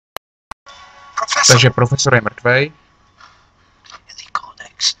Takže profesor je mrtvej.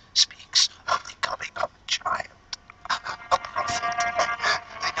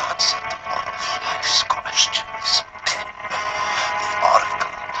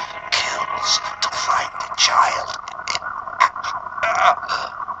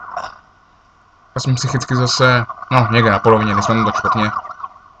 A jsem psychicky zase, no někde na polovině, nejsme tam tak špatně.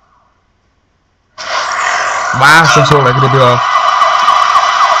 Jsem se kde byla.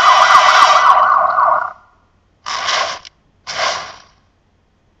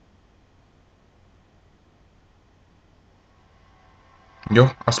 Jo,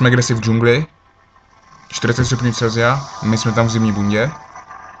 a jsme kdesi v džungli. 40 stupňů Celsia, my jsme tam v zimní bundě.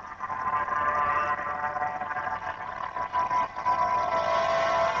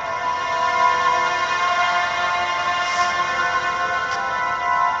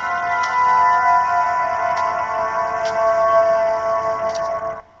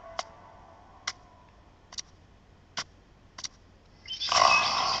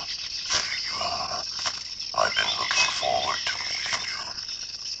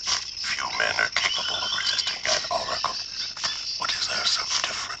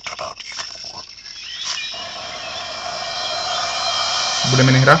 Bude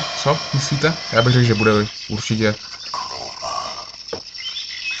minihra? Co? Myslíte? Já bych řekl, že bude určitě.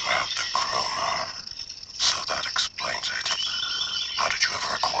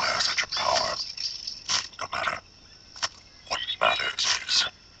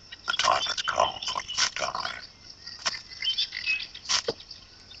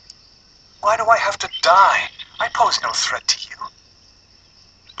 Why do I have to die? I pose no threat to you.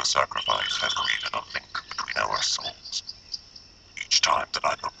 The sacrifice has created a link between our souls. Each time that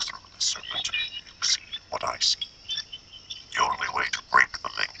I look through the serpent, you see what I see. The only way to break the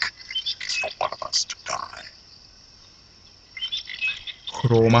link is for one of us to die.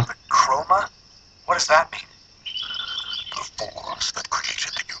 Chroma. Chroma? What does that mean? The force that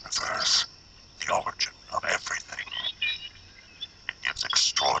created the universe. The origin of everything. It gives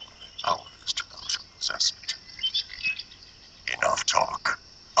extraordinary powers to those who possess it. Enough talk.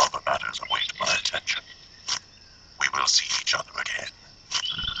 Other matters await my attention. We will see each other again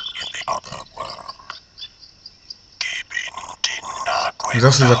in the other world.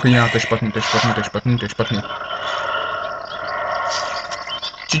 Zase zaklíná, to je špatný, to je špatný, to je špatný, to je špatný.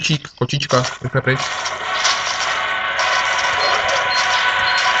 Čičík, kočička, rychle pryč.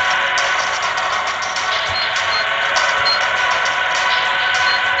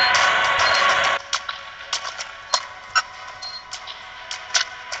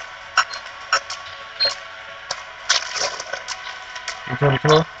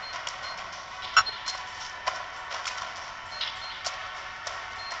 Rychle.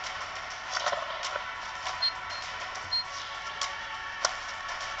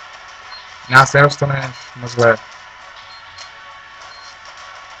 Nás nedostane na zlé.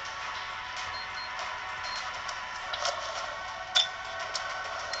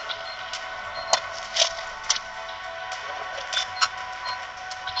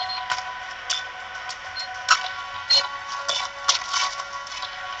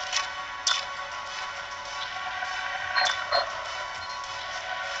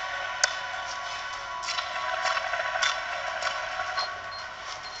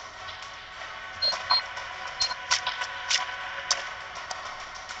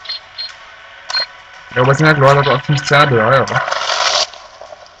 Já vůbec nějak dlouho to akční scéna byla, jo.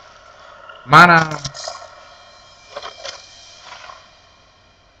 Má nás.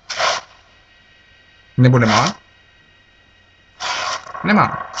 Nebo nemá?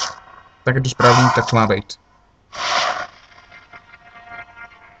 Nemá. Tak je to správný, tak to má být.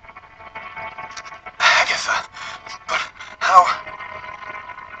 Agatha, but how?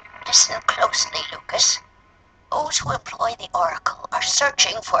 Listen closely, Lucas. Those who employ the Oracle are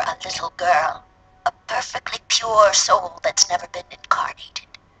searching for a little girl. A perfectly pure soul that's never been incarnated.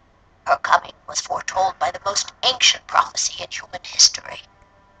 Her coming was foretold by the most ancient prophecy in human history.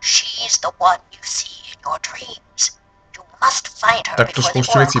 She's the one you see in your dreams. You must find her before the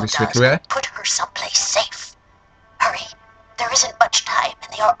Oracle does. Put her someplace safe. Hurry. There isn't much time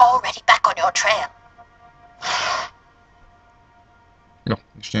and they are already back on your trail. Jo,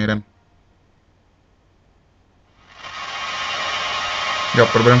 ještě jeden. Jo,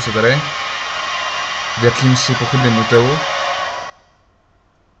 problém se tady. V jakýmsi pochybným útelu.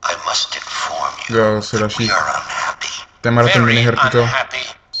 Jo, zase další. Téma na ten miniherku to.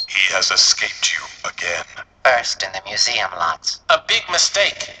 He has escaped you again. First in the museum lots. A big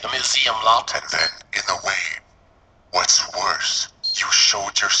mistake, the museum lot. And then in the wave. What's worse, you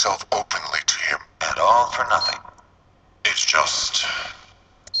showed yourself openly to him. And all for nothing. It's just...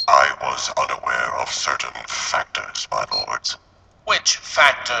 I was unaware of certain factors, my lords. Which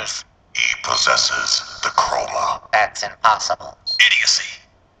factors? He possesses the chroma. That's impossible. Idiocy.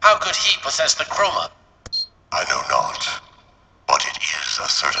 How could he possess the chroma? I know not, but it is a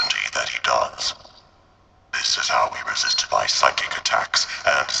certainty that he does. This is how he resisted my psychic attacks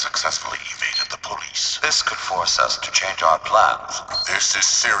and successfully evaded the police. This could force us to change our plans. This is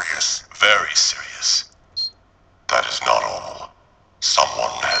serious, very serious. That is not all.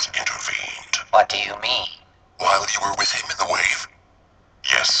 Someone has intervened. What do you mean? While you were with him in the wave?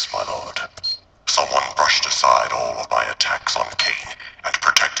 Yes, my lord. Someone brushed aside all of my attacks on Kane and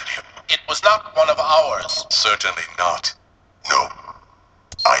protected him. It was not one of ours. Certainly not. No.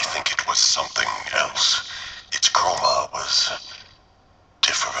 I think it was something else. Its chroma was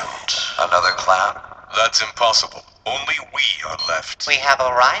different. Another clan? That's impossible. Only we are left. We have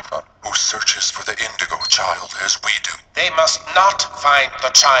a rival. Who searches for the Indigo Child as we do. They must not find the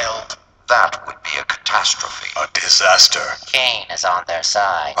child. That would be a catastrophe. A disaster. Kane is on their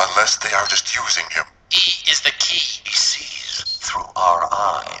side. Unless they are just using him. He is the key. He sees through our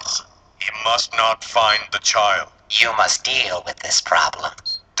eyes. He must not find the child. You must deal with this problem.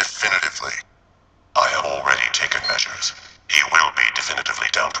 Definitively. I have already taken measures. He will be definitively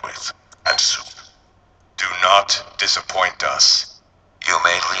dealt with. And soon. Do not disappoint us. You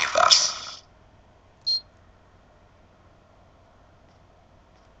may leave us.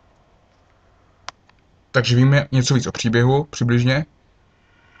 Takže víme něco víc o příběhu, přibližně.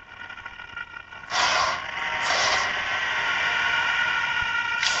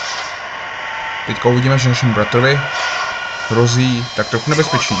 Teďka uvidíme, že našemu bratrovi hrozí tak trochu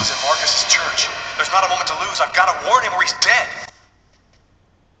nebezpečí.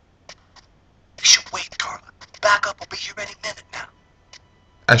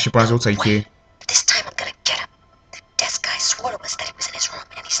 A ještě po nás jdou cajti. This time I'm gonna get him. That desk guy swore to us that he was in his room,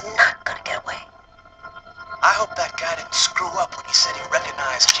 and he's not gonna get away. I hope that guy didn't screw up when he said he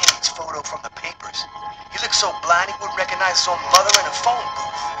recognized Kane's photo from the papers. He looked so blind he wouldn't recognize his own mother in a phone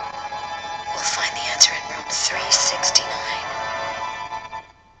booth. We'll find the answer in room 369.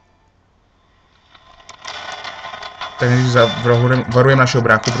 Tak než varujeme našeho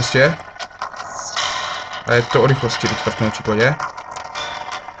bráchu prostě. A je to o rychlosti teďka v tom případě.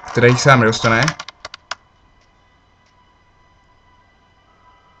 Která jich sám nedostane.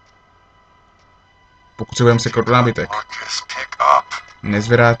 Pokud se budeme sekat do nábytek.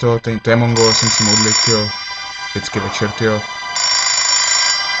 Nezvedá to, to je Mongol, se musím modlit, jo. Vždycky večer, jo.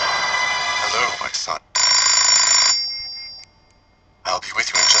 Hello, my son. I'll be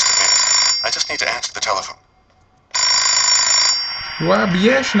with you in just a minute. I just need to answer the telephone. Ua,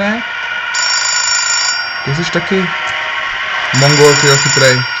 běž, ne? Ty jsi taky Mongol, tyjo,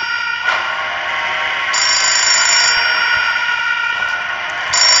 chytrej.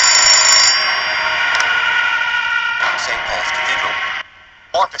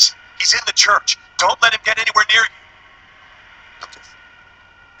 Marcus, he's in the church. Don't let him get anywhere near you. Lucas?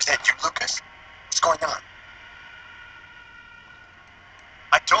 Is that you, Lucas? What's going on?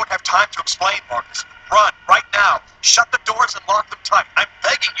 I don't have time to explain, Marcus. Run, right now. Shut the doors and lock them tight. I'm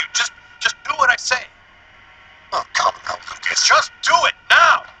begging you. Just do what I say. Oh, come now, Lucas. Just do it,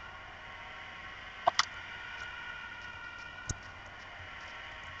 now!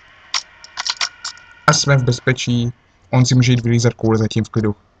 A jsme v bezpečí. On si může jít vylízat koule zatím v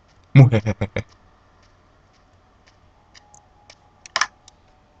klidu. Muhehehe.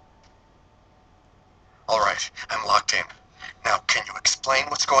 All right, I'm locked in. Now, can you explain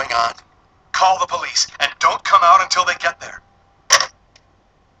what's going on? Call the police, and don't come out until they get there.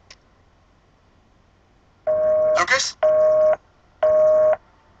 Lucas?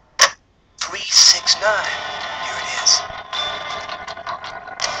 369. Here it is.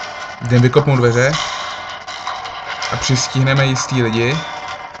 Jdem vykopnout dveře. A přistihneme jistý lidi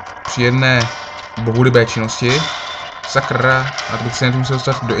při jedné bohulibé činnosti. Sakra, a to bych se musel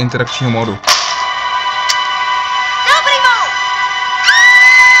dostat do interakčního módu.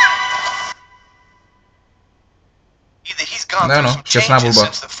 No, šťastná volba.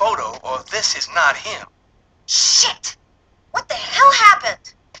 Shit! What the hell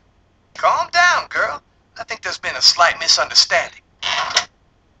happened? Calm down, girl. I think there's been a slight misunderstanding.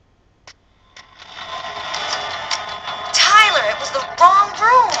 Tyler, it was the wrong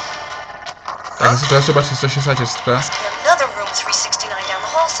room. Tak si to je třeba 366. Another room 369 down the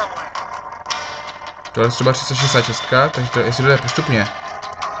hall somewhere. Tohle je třeba 366, takže to je, jestli to jde postupně.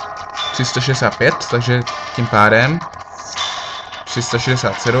 365, takže tím pádem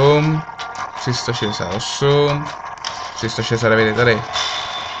 367, 368, 369 je tady.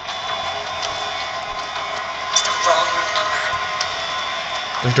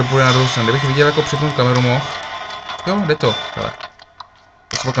 Takže to půjde na druhou stranu. Kdybych viděl jako přepnout kameru mohl. Jo, jde to. Hele.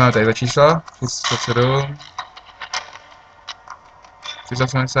 Teď se pokáme tady za čísla. 307.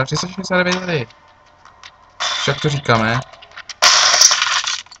 380, 369 tady. Však to říkáme.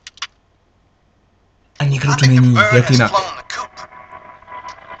 A nikdo tu není, jak jinak.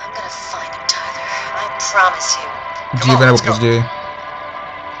 Dříve nebo později.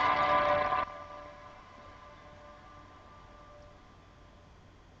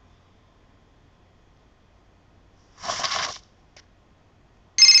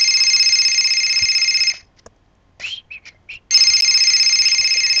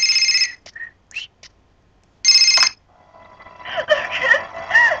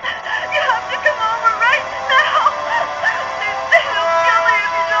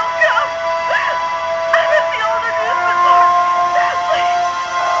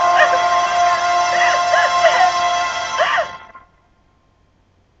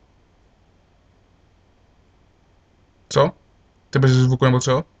 Co? Ty bez zvuku nebo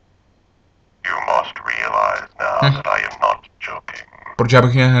co? Protože já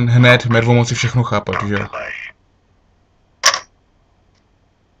bych měl hned mervou moci všechno chápat, že jo?